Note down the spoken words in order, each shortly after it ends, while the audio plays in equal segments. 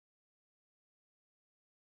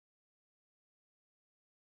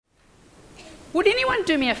Would anyone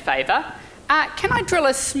do me a favour? Can I drill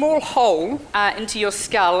a small hole into your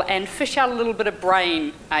skull and fish out a little bit of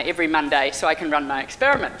brain every Monday so I can run my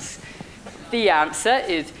experiments? The answer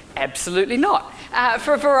is absolutely not,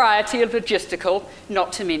 for a variety of logistical,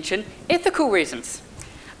 not to mention ethical reasons.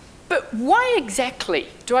 But why exactly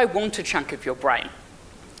do I want a chunk of your brain?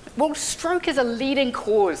 Well, stroke is a leading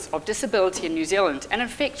cause of disability in New Zealand and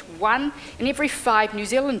affects 1 in every 5 New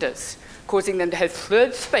Zealanders, causing them to have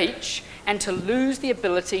slurred speech and to lose the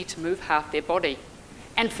ability to move half their body.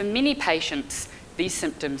 And for many patients, these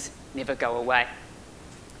symptoms never go away.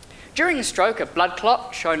 During a stroke, a blood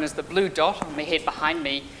clot, shown as the blue dot on the head behind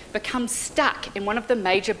me, becomes stuck in one of the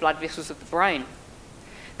major blood vessels of the brain.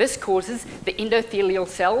 This causes the endothelial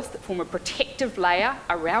cells that form a protective layer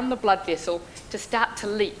around the blood vessel to start to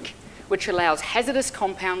leak, which allows hazardous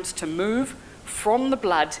compounds to move from the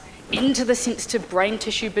blood into the sensitive brain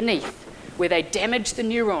tissue beneath, where they damage the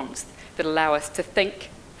neurons that allow us to think,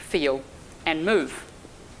 feel, and move.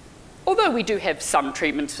 Although we do have some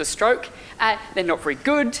treatments for stroke, they're not very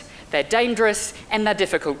good, they're dangerous, and they're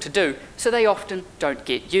difficult to do, so they often don't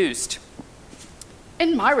get used.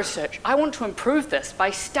 In my research, I want to improve this by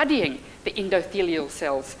studying the endothelial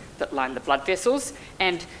cells that line the blood vessels,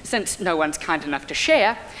 and since no one's kind enough to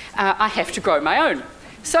share, I have to grow my own.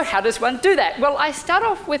 So how does one do that? Well, I start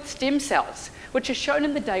off with stem cells, which are shown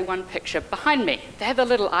in the day 1 picture behind me. They have the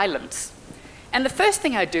little islands. And the first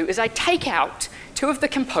thing I do is I take out 2 of the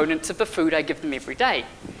components of the food I give them every day.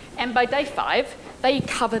 And by day 5, they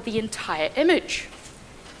cover the entire image.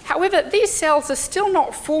 However, these cells are still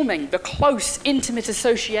not forming the close, intimate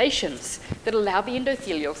associations that allow the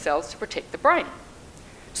endothelial cells to protect the brain.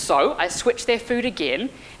 So I switch their food again,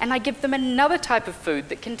 and I give them another type of food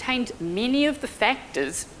that contains many of the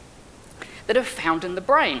factors that are found in the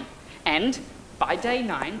brain. And by day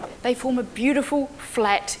 9, they form a beautiful,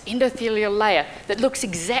 flat endothelial layer that looks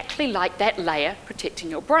exactly like that layer protecting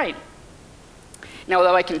your brain. Now,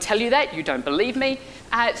 although I can tell you that, you don't believe me,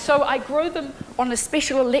 so I grow them on a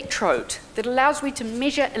special electrode that allows me to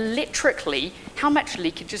measure electrically how much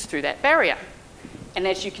leakage is through that barrier. And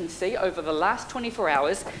as you can see, over the last 24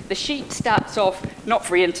 hours, the sheet starts off not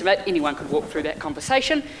very intimate, anyone could walk through that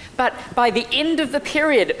conversation, but by the end of the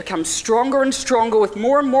period, it becomes stronger and stronger with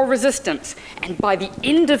more and more resistance. And by the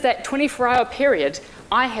end of that 24-hour period,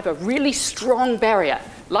 I have a really strong barrier,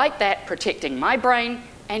 like that protecting my brain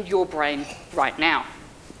and your brain right now.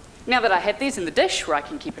 Now that I have these in the dish where I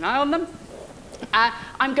can keep an eye on them,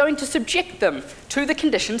 I'm going to subject them to the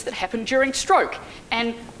conditions that happen during stroke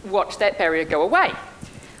and watch that barrier go away.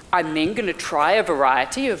 I'm then going to try a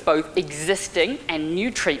variety of both existing and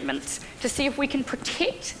new treatments to see if we can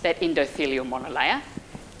protect that endothelial monolayer,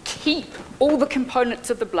 keep all the components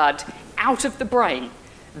of the blood out of the brain,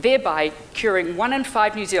 thereby curing 1 in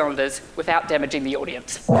 5 New Zealanders without damaging the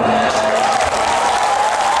audience.